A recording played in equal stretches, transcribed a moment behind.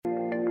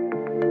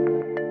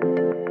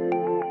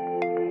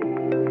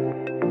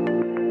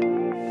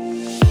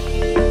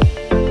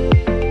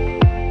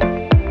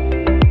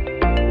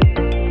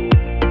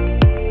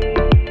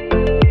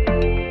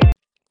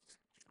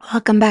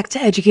Welcome back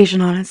to Education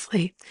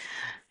Honestly.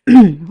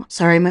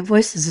 Sorry, my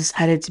voice has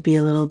decided to be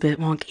a little bit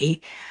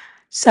wonky.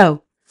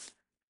 So,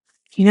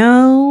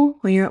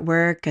 when you're at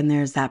work and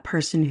there's that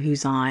person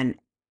who's on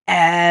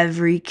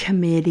every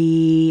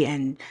committee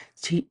and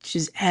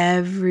teaches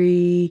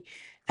every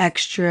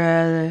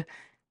extra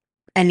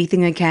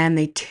anything they can,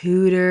 they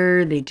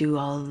tutor, they do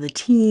all of the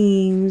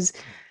teams.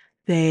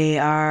 They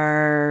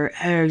are,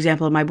 for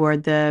example, of my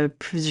board, the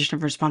position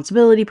of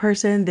responsibility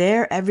person.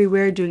 They're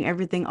everywhere doing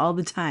everything all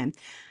the time.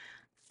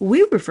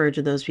 We refer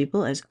to those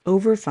people as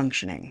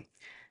overfunctioning.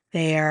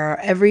 They are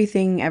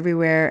everything,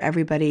 everywhere,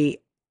 everybody,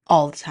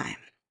 all the time.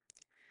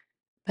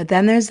 But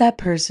then there's that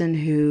person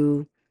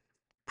who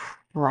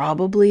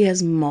probably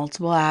has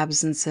multiple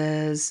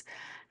absences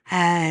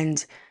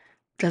and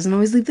doesn't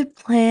always leave the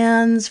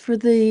plans for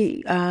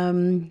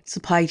the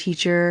supply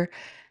teacher.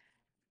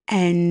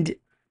 And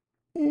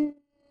you're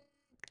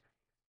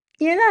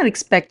not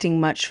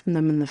expecting much from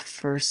them in the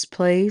first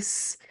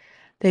place.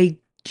 They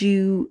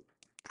do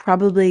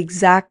probably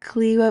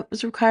exactly what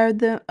was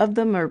required of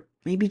them, or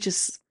maybe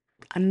just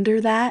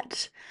under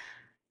that.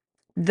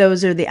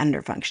 Those are the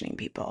underfunctioning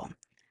people.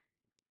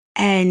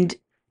 And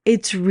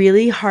it's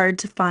really hard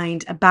to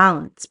find a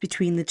balance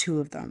between the two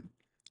of them.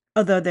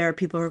 Although there are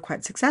people who are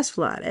quite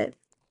successful at it,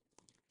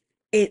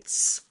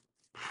 it's,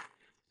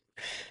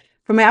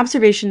 from my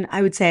observation,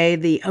 I would say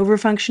the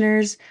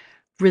overfunctioners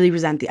really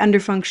resent the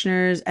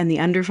underfunctioners, and the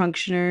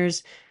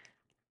underfunctioners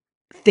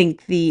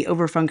think the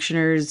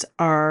overfunctioners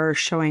are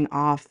showing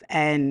off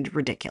and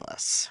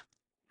ridiculous.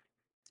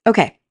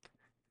 Okay.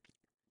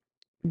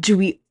 Do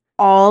we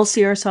all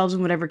see ourselves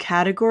in whatever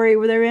category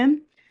they're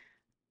in?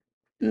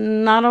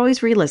 Not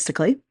always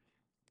realistically.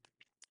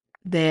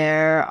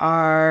 There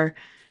are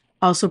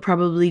also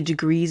probably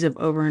degrees of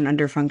over and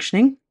under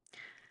functioning,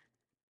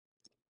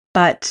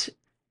 but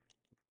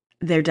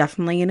they're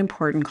definitely an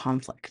important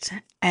conflict.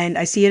 And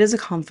I see it as a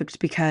conflict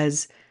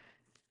because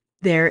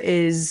there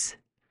is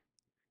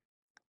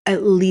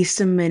at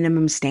least a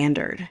minimum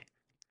standard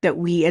that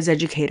we as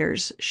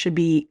educators should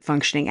be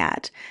functioning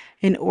at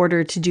in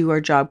order to do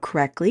our job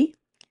correctly.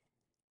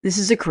 This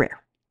is a career.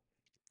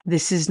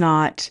 This is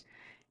not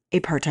a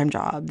part-time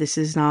job. This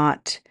is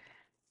not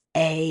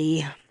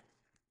a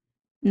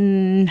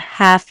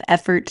half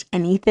effort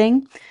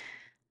anything.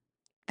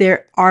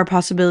 There are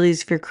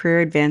possibilities for career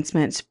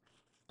advancements,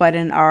 but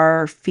in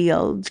our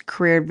field,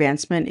 career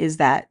advancement is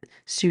that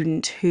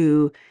student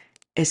who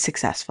is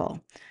successful,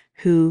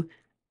 who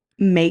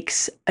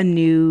makes a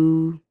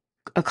new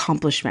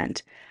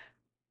accomplishment,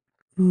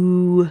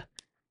 who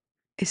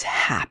is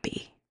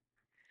happy.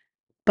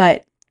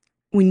 But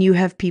when you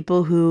have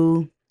people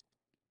who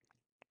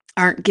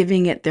aren't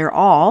giving it their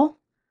all,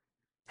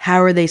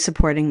 how are they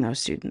supporting those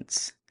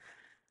students?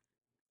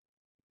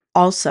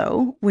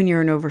 Also, when you're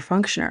an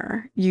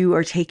overfunctioner, you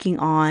are taking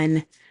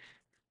on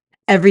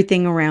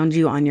everything around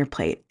you on your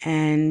plate.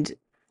 And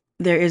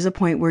there is a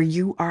point where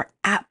you are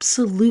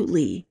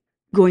absolutely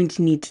going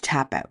to need to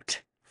tap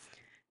out,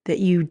 that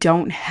you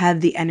don't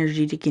have the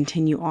energy to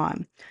continue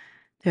on.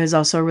 There's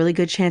also a really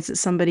good chance that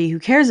somebody who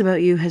cares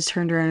about you has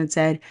turned around and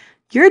said,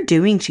 "You're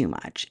doing too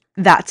much.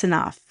 That's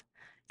enough.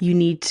 You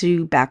need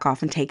to back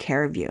off and take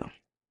care of you."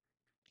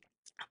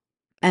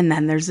 And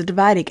then there's a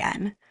divide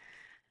again.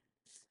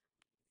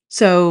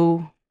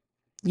 So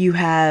you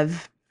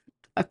have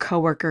a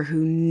coworker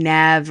who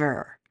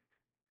never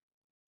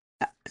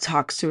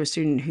talks to a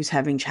student who's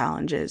having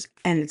challenges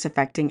and it's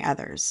affecting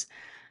others.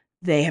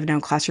 They have no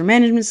classroom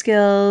management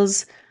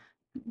skills.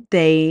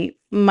 They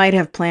might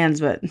have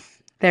plans, but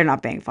they're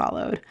not being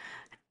followed.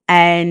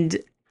 And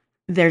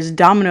there's a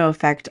domino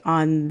effect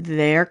on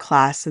their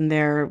class and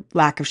their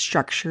lack of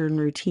structure and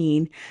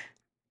routine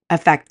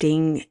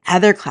affecting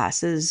other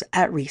classes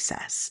at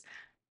recess,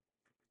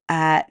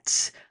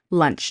 at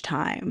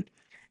lunchtime,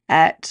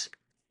 at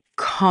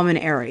common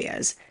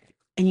areas.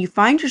 And you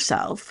find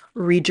yourself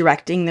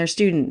redirecting their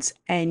students,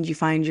 and you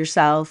find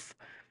yourself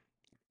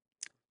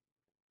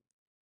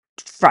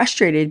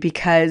frustrated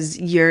because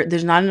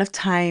there's not enough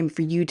time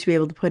for you to be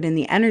able to put in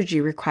the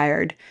energy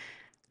required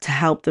to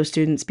help those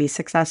students be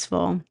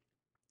successful.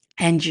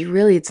 And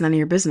it's none of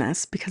your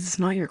business because it's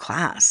not your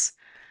class.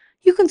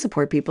 You can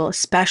support people,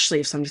 especially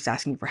if somebody's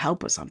asking for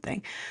help with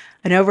something.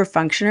 An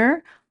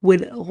overfunctioner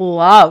would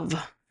love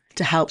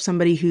to help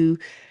somebody who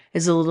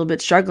is a little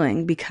bit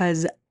struggling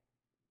because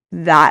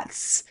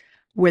that's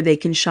where they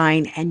can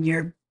shine, and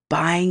you're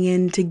buying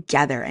in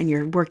together and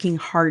you're working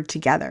hard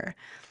together.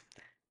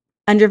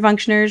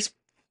 Underfunctioners,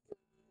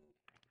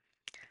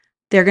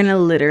 they're going to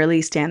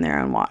literally stand there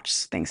and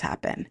watch things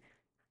happen.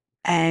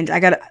 And I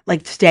got,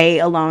 like, today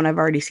alone, I've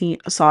already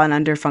saw an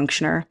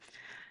underfunctioner,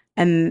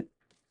 and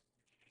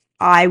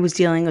I was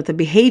dealing with the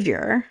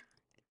behavior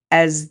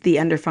as the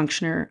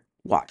underfunctioner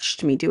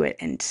watched me do it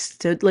and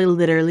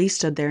literally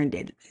stood there and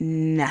did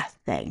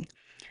nothing.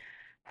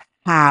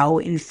 How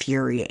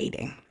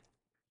infuriating.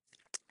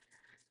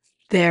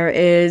 There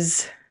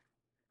is,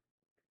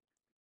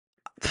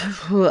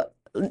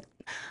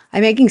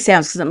 I'm making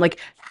sounds because I'm like,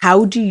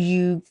 how do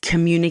you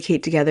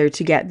communicate together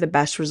to get the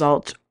best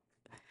result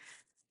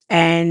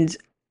and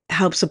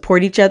help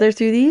support each other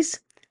through these?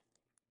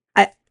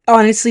 I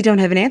honestly don't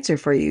have an answer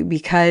for you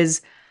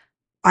because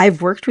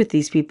I've worked with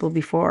these people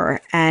before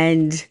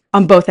and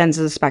on both ends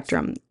of the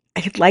spectrum.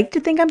 I'd like to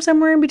think I'm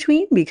somewhere in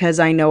between because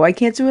I know I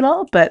can't do it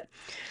all, but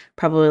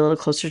probably a little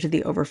closer to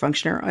the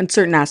overfunctioner on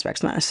certain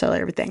aspects, not necessarily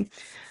everything.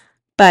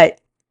 But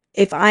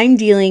if I'm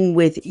dealing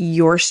with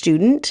your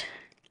student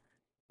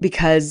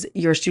because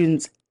your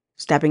student's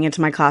stepping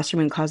into my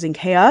classroom and causing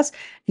chaos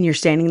and you're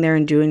standing there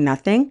and doing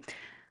nothing,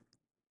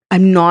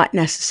 I'm not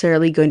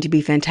necessarily going to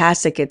be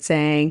fantastic at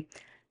saying,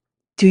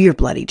 do your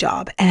bloody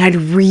job. And I'd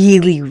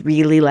really,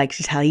 really like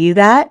to tell you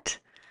that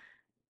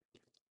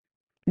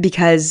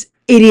because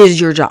it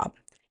is your job.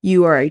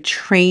 You are a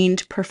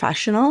trained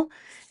professional.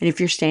 And if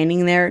you're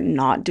standing there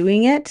not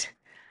doing it,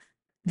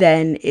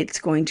 then it's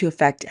going to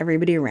affect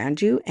everybody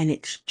around you. And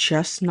it's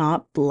just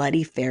not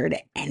bloody fair to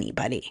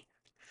anybody.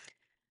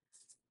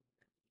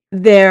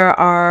 There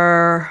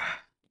are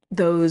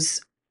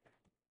those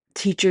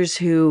teachers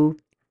who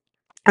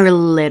are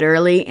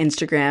literally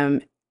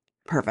Instagram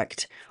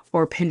perfect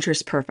or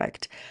Pinterest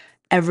perfect.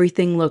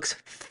 Everything looks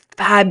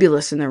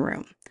fabulous in the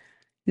room.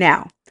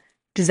 Now,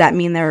 does that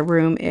mean their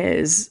room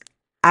is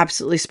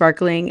absolutely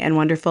sparkling and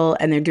wonderful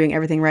and they're doing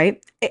everything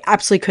right? It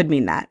absolutely could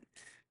mean that.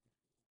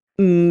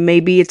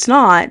 Maybe it's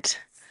not,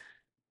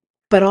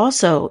 but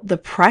also the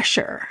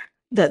pressure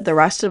that the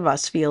rest of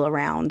us feel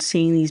around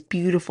seeing these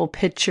beautiful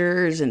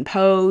pictures and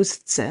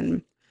posts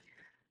and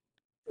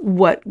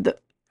what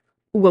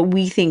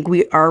we think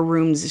our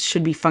rooms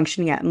should be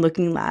functioning at and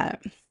looking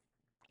at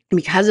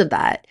because of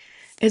that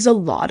is a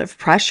lot of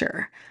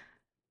pressure.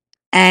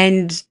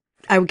 And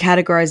I would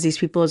categorize these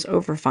people as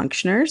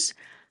overfunctioners.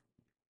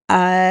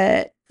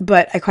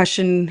 But I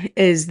question,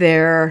 is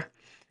their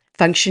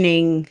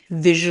functioning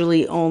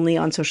visually only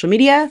on social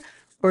media,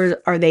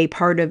 or are they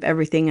part of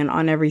everything and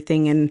on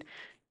everything and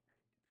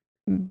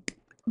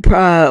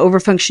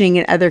overfunctioning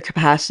in other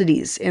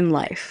capacities in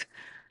life?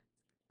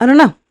 I don't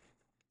know.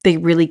 They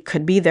really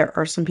could be. There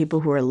are some people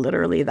who are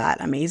literally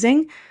that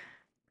amazing,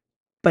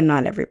 but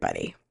not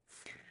everybody.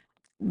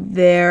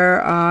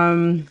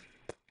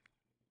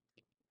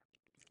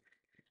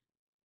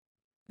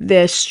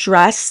 The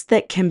stress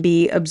that can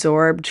be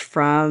absorbed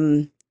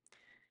from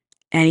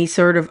any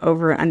sort of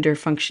over and under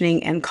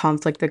functioning and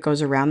conflict that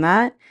goes around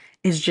that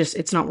is just,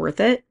 it's not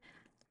worth it.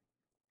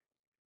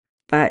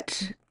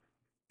 But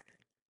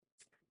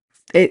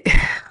it,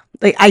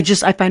 like, I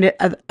find it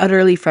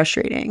utterly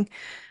frustrating.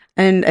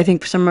 And I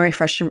think some of my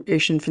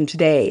frustration from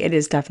today, it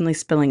is definitely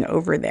spilling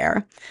over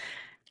there.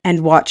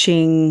 And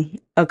watching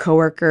a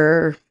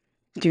coworker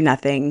do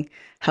nothing,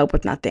 help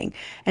with nothing.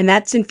 And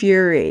that's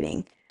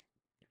infuriating.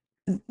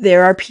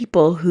 There are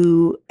people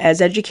who,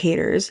 as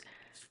educators,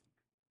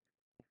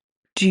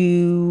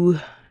 do,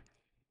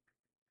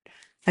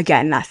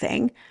 again,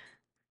 nothing.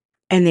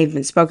 And they've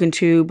been spoken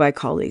to by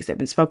colleagues. They've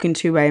been spoken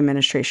to by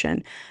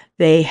administration.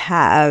 They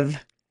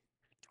have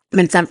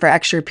been sent for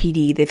extra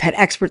PD. They've had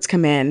experts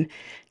come in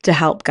to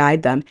help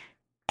guide them.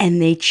 And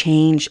they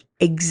change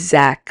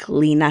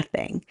exactly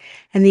nothing.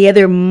 And the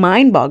other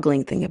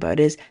mind-boggling thing about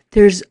it is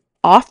there's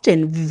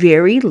often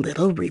very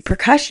little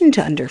repercussion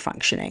to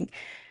underfunctioning.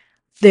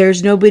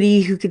 There's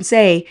nobody who can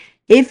say,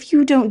 if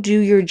you don't do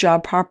your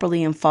job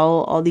properly and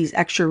follow all these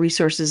extra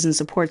resources and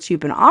supports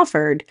you've been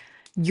offered,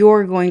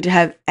 you're going to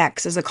have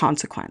X as a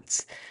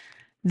consequence.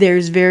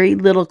 There's very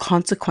little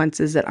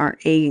consequences that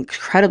aren't A,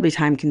 incredibly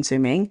time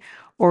consuming,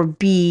 or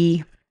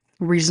B,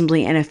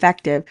 reasonably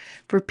ineffective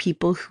for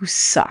people who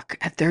suck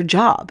at their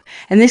job.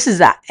 And this is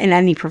that in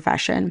any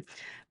profession,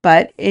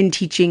 but in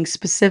teaching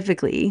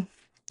specifically,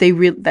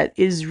 that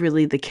is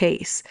really the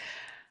case.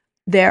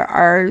 There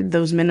are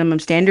those minimum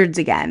standards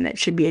again that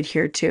should be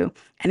adhered to.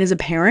 And as a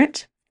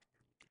parent,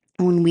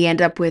 when we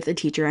end up with a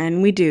teacher,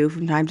 and we do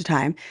from time to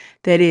time,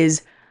 that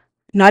is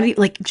not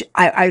like,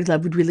 I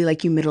would really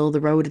like you middle of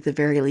the road at the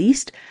very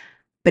least.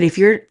 But if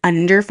you're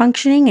under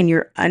functioning and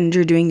you're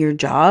under doing your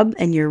job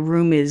and your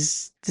room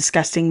is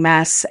disgusting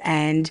mess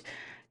and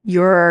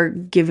you're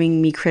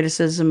giving me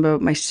criticism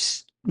about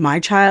my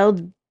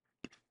child,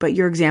 but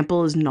your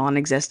example is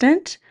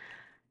non-existent,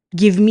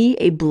 give me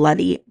a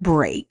bloody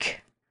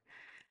break.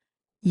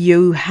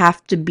 You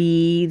have to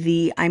be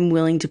the I'm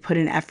willing to put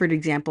an effort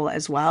example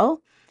as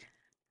well.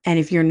 And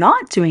if you're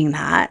not doing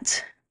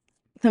that,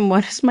 then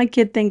what does my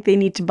kid think they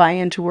need to buy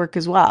into work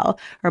as well,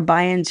 or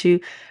buy into,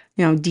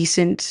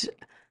 decent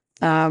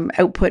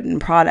output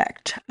and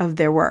product of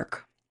their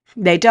work?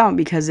 They don't,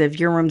 because if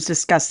your room's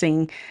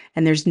disgusting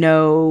and there's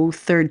no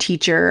third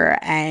teacher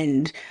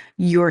and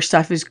your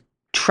stuff is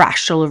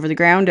trashed all over the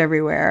ground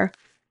everywhere,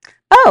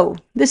 oh,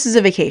 this is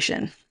a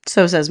vacation.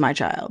 So says my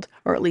child,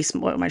 or at least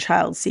what my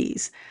child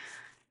sees.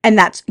 And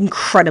that's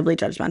incredibly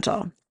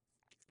judgmental.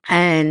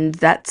 And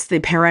that's the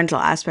parental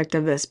aspect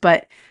of this.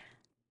 But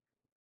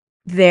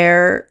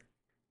there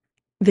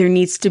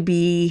needs to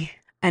be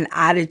an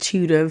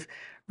attitude of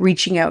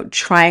reaching out,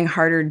 trying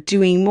harder,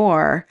 doing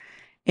more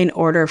in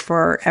order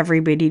for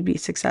everybody to be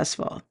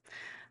successful.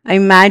 I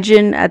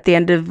imagine at the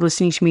end of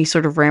listening to me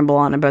sort of ramble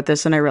on about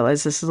this, and I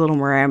realize this is a little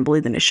more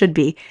rambly than it should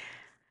be,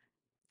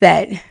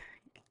 that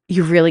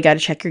you really got to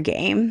check your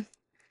game.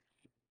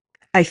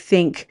 I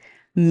think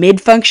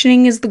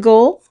mid-functioning is the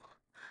goal.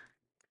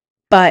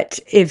 But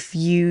if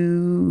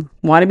you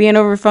want to be an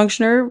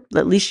overfunctioner,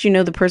 at least you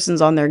know the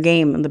person's on their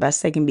game and the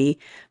best they can be.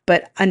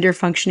 But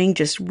underfunctioning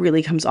just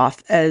really comes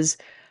off as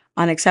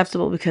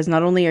unacceptable, because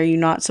not only are you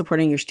not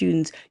supporting your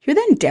students, you're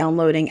then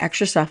downloading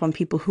extra stuff on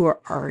people who are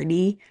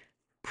already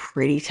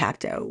pretty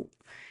tapped out.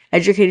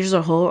 Educators as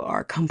a whole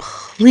are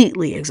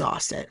completely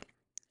exhausted.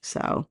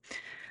 So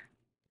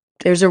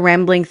there's a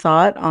rambling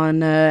thought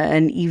on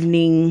an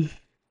evening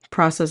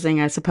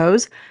processing, I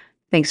suppose.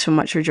 Thanks so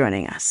much for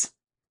joining us.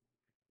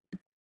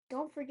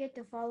 Don't forget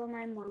to follow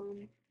my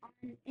mom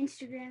on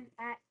Instagram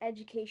at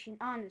Education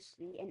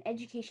Honestly and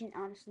Education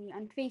Honestly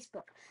on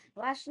Facebook.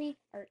 Lastly,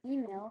 our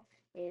email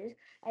is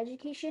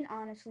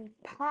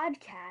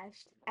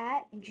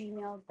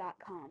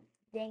educationhonestlypodcast@gmail.com.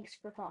 Thanks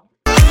for calling.